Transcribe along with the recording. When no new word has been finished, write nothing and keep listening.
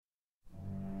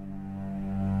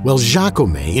While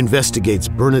Jacome investigates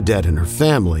Bernadette and her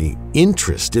family,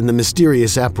 interest in the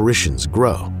mysterious apparitions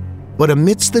grow. But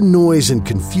amidst the noise and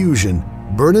confusion,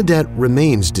 Bernadette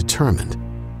remains determined.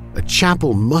 A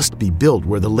chapel must be built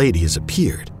where the lady has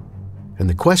appeared. And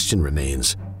the question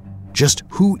remains, just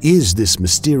who is this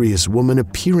mysterious woman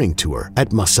appearing to her at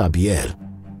Massabielle?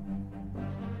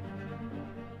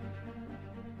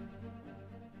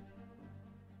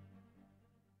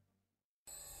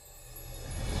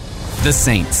 The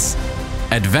Saints.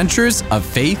 Adventures of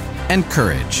Faith and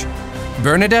Courage.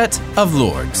 Bernadette of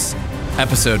Lourdes.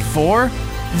 Episode 4,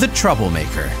 The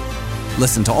Troublemaker.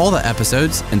 Listen to all the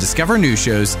episodes and discover new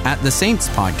shows at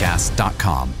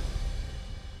thesaintspodcast.com.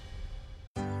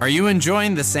 Are you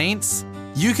enjoying The Saints?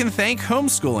 You can thank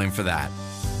homeschooling for that.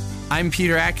 I'm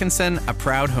Peter Atkinson, a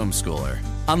proud homeschooler.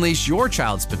 Unleash your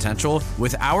child's potential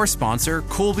with our sponsor,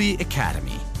 Colby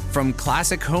Academy. From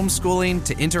classic homeschooling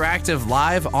to interactive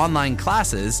live online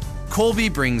classes, Colby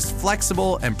brings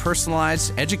flexible and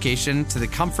personalized education to the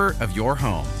comfort of your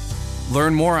home.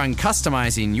 Learn more on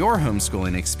customizing your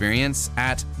homeschooling experience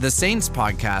at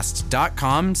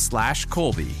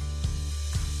thesaintspodcast.com/Colby.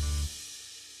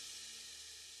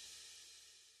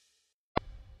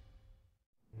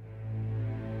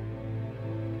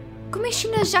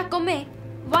 Commissioner Jacome,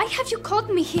 why have you called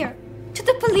me here? To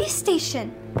the police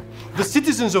station. The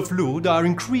citizens of Lourdes are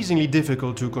increasingly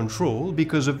difficult to control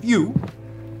because of you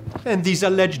and these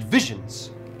alleged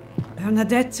visions.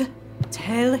 Bernadette,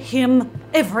 tell him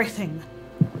everything.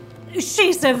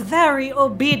 She's a very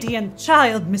obedient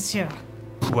child, monsieur.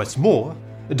 What's more,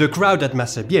 the crowd at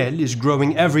Massabielle is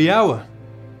growing every hour.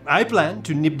 I plan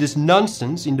to nip this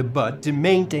nonsense in the bud to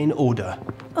maintain order.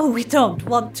 Oh, we don't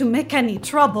want to make any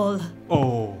trouble.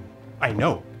 Oh, I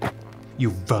know.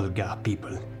 You vulgar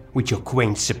people, with your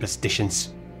quaint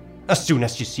superstitions. As soon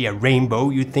as you see a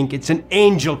rainbow, you think it's an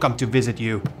angel come to visit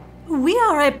you. We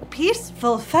are a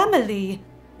peaceful family.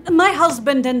 My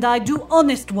husband and I do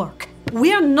honest work.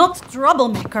 We are not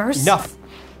troublemakers. Enough!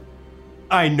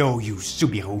 I know you,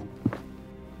 Subiru.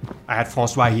 I had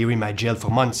Francois here in my jail for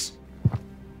months.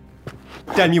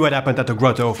 Tell me what happened at the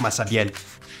grotto of Massabielle.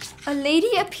 A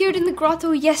lady appeared in the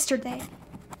grotto yesterday.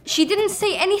 She didn't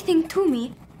say anything to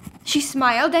me. She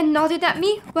smiled and nodded at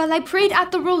me while I prayed at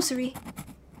the rosary.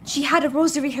 She had a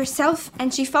rosary herself,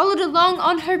 and she followed along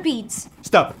on her beads.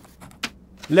 Stop.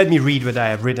 Let me read what I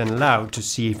have written aloud to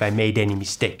see if I made any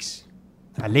mistakes.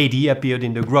 A lady appeared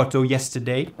in the grotto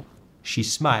yesterday. She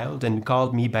smiled and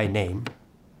called me by name.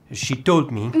 She told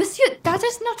me... Monsieur, that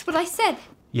is not what I said.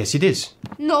 Yes, it is.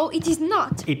 No, it is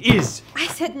not. It is. I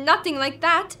said nothing like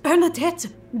that. Bernadette,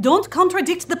 don't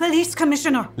contradict the police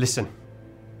commissioner. Listen.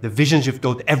 The visions you've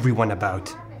told everyone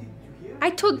about.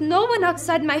 I told no one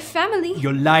outside my family.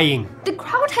 You're lying. The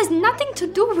crowd has nothing to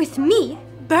do with me.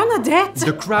 Bernadette!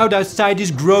 The crowd outside is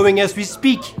growing as we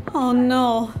speak. Oh,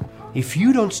 no. If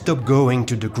you don't stop going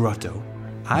to the grotto,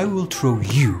 I will throw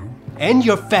you and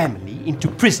your family into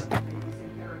prison.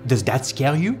 Does that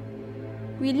scare you?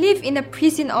 We live in a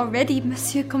prison already,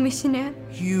 Monsieur Commissioner.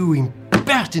 You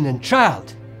impertinent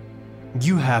child!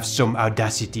 You have some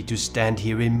audacity to stand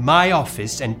here in my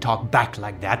office and talk back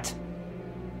like that.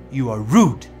 You are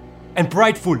rude and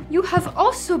prideful. You have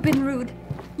also been rude.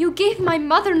 You gave my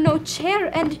mother no chair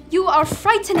and you are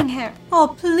frightening her.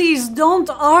 Oh, please don't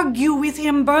argue with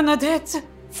him, Bernadette.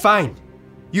 Fine.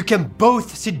 You can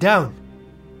both sit down.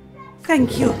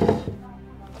 Thank you.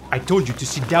 I told you to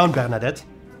sit down, Bernadette.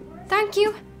 Thank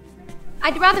you.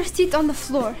 I'd rather sit on the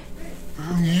floor.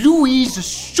 Louise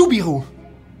Subiru.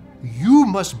 You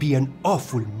must be an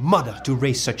awful mother to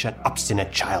raise such an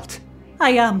obstinate child. I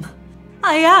am.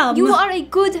 You are a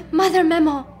good mother,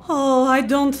 Maman. Oh, I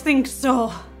don't think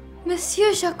so.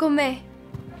 Monsieur Jacome,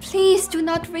 please do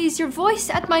not raise your voice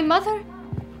at my mother.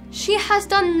 She has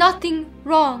done nothing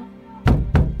wrong.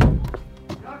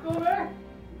 Jacome,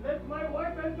 let my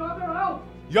wife and daughter out!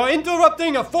 You're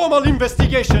interrupting a formal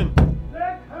investigation.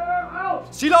 Let her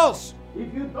out! Silence!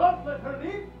 If you don't let her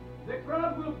leave, the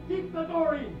crowd will keep the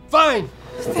door in. Fine!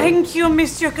 Thank you,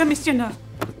 Monsieur Commissioner.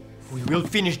 We will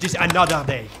finish this another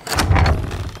day.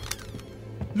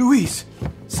 Louise,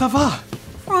 ça va?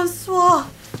 François,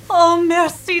 oh,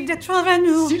 merci d'être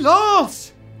venu.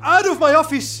 Silence! Out of my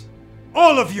office!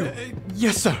 All of you!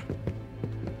 Yes, sir.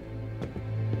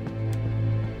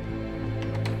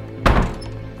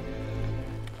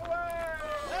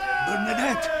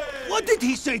 Bernadette, what did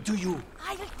he say to you?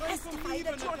 I will testify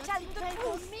that you're telling the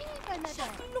truth.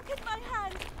 Look at my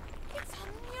hand. It's a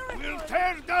miracle. We'll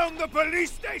tear down the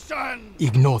police station!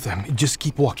 Ignore them. Just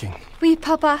keep walking. Oui,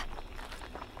 Papa.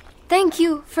 Thank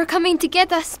you for coming to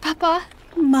get us, Papa.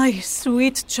 My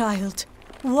sweet child.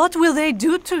 What will they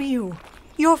do to you?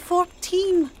 You're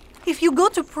 14. If you go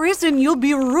to prison, you'll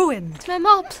be ruined.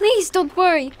 Maman, please don't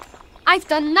worry. I've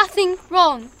done nothing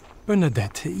wrong.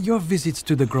 Bernadette, your visits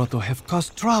to the grotto have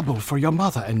caused trouble for your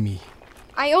mother and me.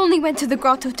 I only went to the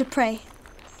grotto to pray.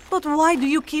 But why do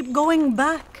you keep going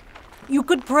back? You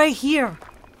could pray here,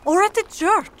 or at the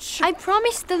church. I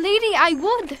promised the lady I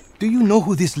would. Do you know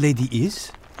who this lady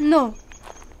is? No,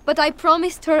 but I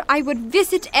promised her I would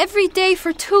visit every day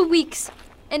for 2 weeks,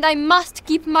 and I must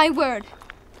keep my word.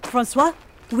 Francois,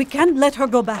 we can't let her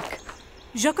go back.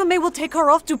 Jacome will take her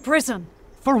off to prison.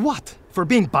 For what? For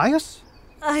being pious?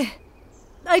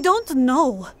 I don't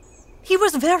know. He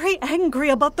was very angry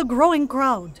about the growing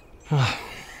crowd.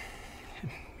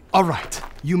 All right,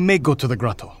 you may go to the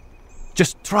grotto.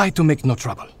 Just try to make no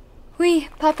trouble. Oui,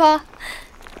 Papa.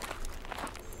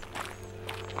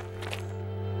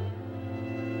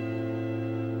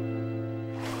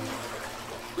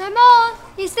 Maman,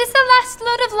 is this the last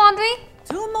load of laundry?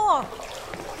 2 more.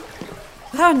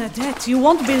 Bernadette, you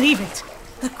won't believe it.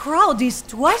 The crowd is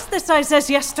twice the size as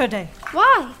yesterday.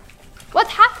 Why? What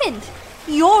happened?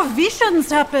 Your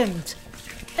visions happened.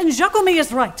 And Jacome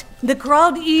is right. The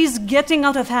crowd is getting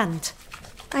out of hand.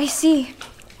 I see.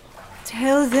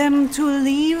 Tell them to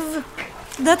leave.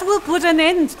 That will put an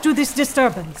end to this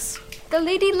disturbance. The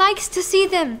lady likes to see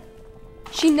them.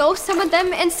 She knows some of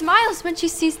them and smiles when she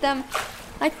sees them,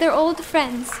 like they're old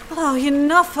friends. Oh,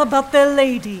 enough about the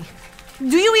lady.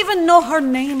 Do you even know her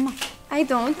name? I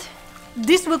don't.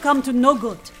 This will come to no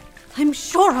good. I'm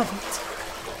sure of it.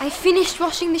 I finished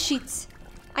washing the sheets.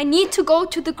 I need to go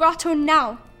to the grotto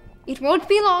now. It won't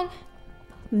be long.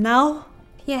 Now?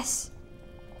 Yes.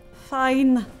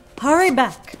 Fine. Hurry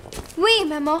back. Oui,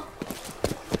 Maman.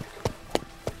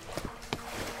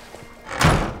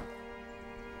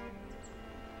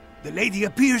 The lady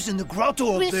appears in the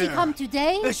grotto up there. Will she come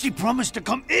today? She promised to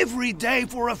come every day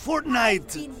for a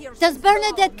fortnight. Does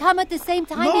Bernadette come at the same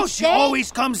time No, each she day?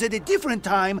 always comes at a different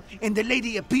time, and the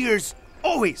lady appears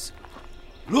always.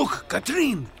 Look,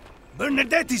 Catherine,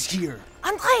 Bernadette is here.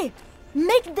 André,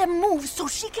 make them move so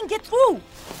she can get through.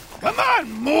 Come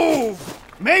on, move!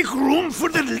 Make room for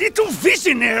the little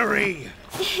visionary.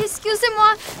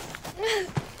 Excusez-moi.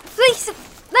 Please,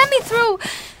 let me through.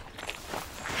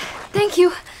 Thank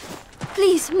you.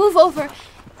 Please, move over.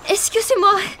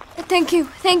 Excusez-moi. Thank you,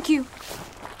 thank you.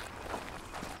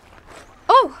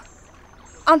 Oh,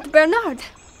 Aunt Bernard.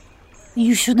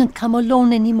 You shouldn't come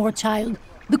alone anymore, child.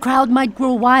 The crowd might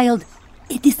grow wild.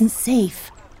 It isn't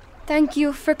safe. Thank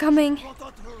you for coming.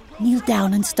 Kneel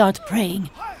down and start praying.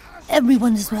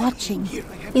 Everyone is watching.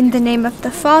 In the name of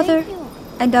the Father,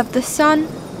 and of the Son,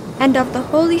 and of the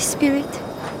Holy Spirit.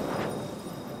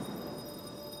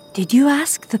 Did you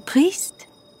ask the priest?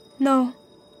 No,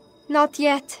 not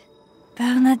yet.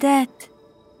 Bernadette,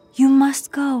 you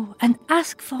must go and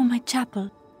ask for my chapel.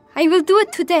 I will do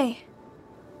it today.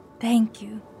 Thank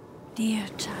you, dear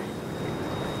child.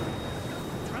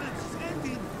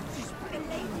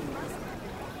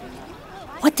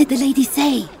 What did the lady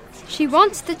say? She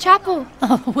wants the chapel.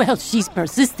 Oh, well, she's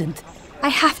persistent. I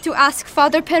have to ask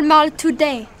Father Permal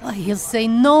today. Oh, he'll say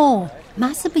no.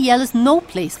 Massabielle is no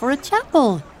place for a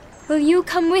chapel. Will you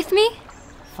come with me?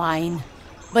 Fine.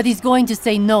 But he's going to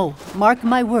say no. Mark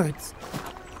my words.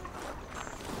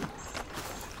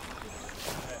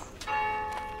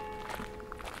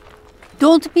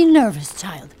 Don't be nervous,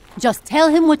 child. Just tell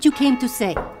him what you came to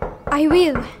say. I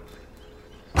will.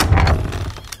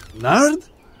 Nard?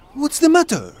 What's the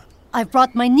matter? I've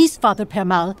brought my niece, Father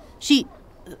Permal. She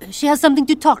has something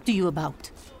to talk to you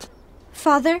about.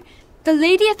 Father, the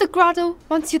lady at the grotto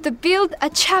wants you to build a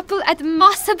chapel at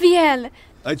Massabielle.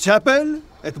 A chapel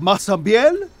at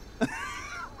Massabielle?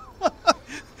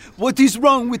 What is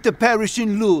wrong with the parish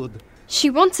in Lourdes? She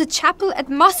wants a chapel at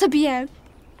Massabielle,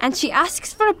 and she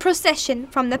asks for a procession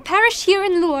from the parish here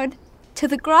in Lourdes to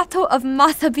the grotto of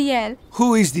Massabielle.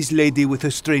 Who is this lady with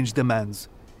her strange demands?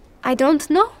 I don't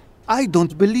know. I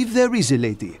don't believe there is a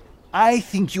lady. I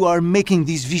think you are making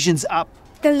these visions up.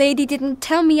 The lady didn't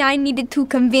tell me I needed to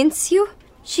convince you.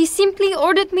 She simply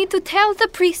ordered me to tell the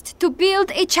priest to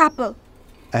build a chapel.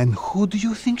 And who do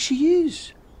you think she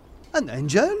is? An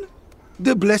angel?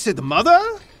 The Blessed Mother?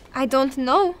 I don't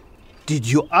know. Did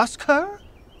you ask her?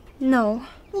 No.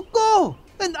 Well, go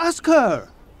and ask her.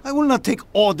 I will not take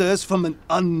orders from an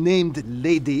unnamed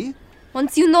lady.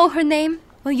 Once you know her name,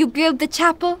 will you build the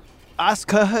chapel?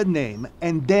 Ask her name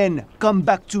and then come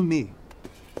back to me.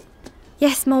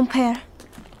 Yes, mon père.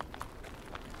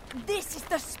 This is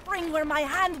the spring where my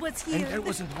hand was And here. there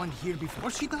wasn't one here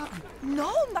before she died.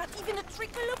 No, not even a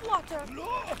trickle of water.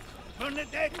 Look!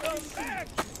 Bernadette, come back!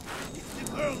 It's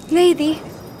the girl. Lady,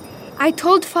 I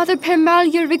told Father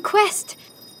Permal your request.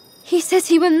 He says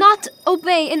he will not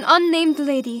obey an unnamed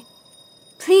lady.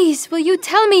 Please, will you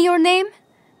tell me your name?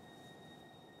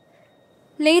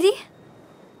 Lady?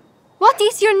 What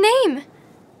is your name?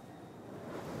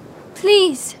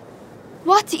 Please,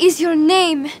 what is your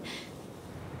name?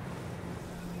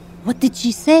 What did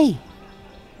she say?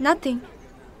 Nothing.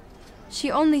 She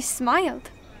only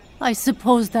smiled. I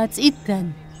suppose that's it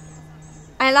then.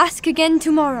 I'll ask again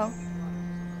tomorrow.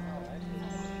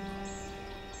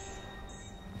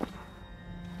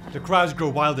 The crowds grow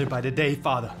wilder by the day,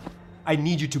 Father. I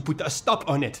need you to put a stop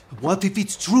on it. What if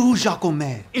it's true,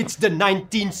 Jacomet? It's the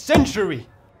 19th century.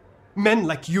 Men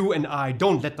like you and I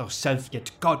don't let ourselves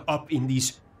get caught up in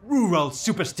these rural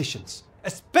superstitions.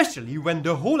 Especially when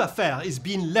the whole affair is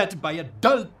being led by a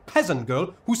dull peasant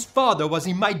girl whose father was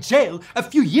in my jail a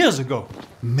few years ago.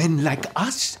 Men like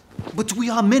us? But we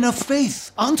are men of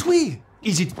faith, aren't we?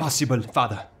 Is it possible,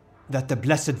 Father, that the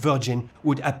Blessed Virgin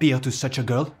would appear to such a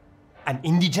girl? An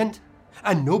indigent?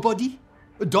 A nobody?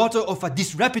 A daughter of a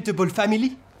disreputable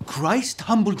family? Christ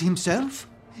humbled himself,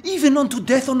 even unto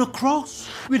death on a cross.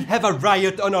 We'll have a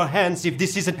riot on our hands if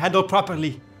this isn't handled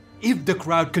properly. If the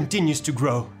crowd continues to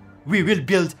grow, we will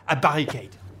build a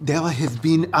barricade. There have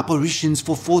been apparitions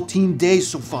for 14 days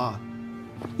so far.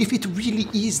 If it really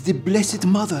is the Blessed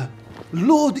Mother,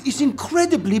 Lourdes is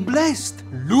incredibly blessed.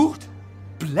 Lourdes?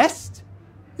 Blessed?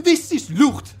 This is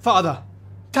Lourdes, Father.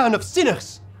 Town of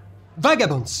sinners,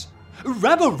 vagabonds,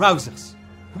 rabble-rousers.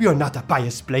 We are not a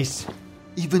pious place.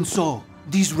 Even so,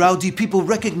 these rowdy people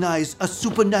recognize a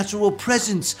supernatural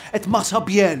presence at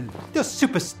Massabielle. They're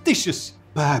superstitious.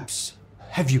 Perhaps.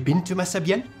 Have you been to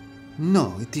Massabielle?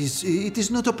 No, it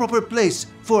is not a proper place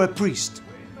for a priest.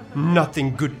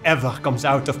 Nothing good ever comes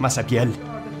out of Massabielle.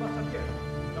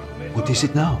 What is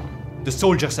it now? The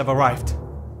soldiers have arrived.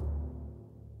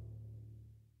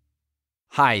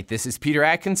 Hi, this is Peter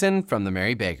Atkinson from the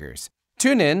Merry Beggars.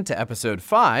 Tune in to episode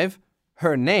 5,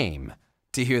 Her Name,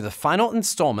 to hear the final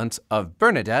installment of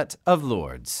Bernadette of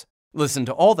Lourdes. Listen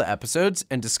to all the episodes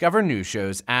and discover new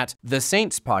shows at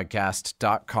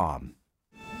thesaintspodcast.com.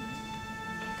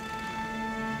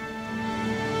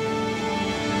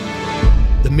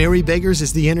 The Merry Beggars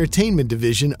is the entertainment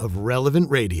division of Relevant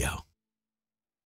Radio.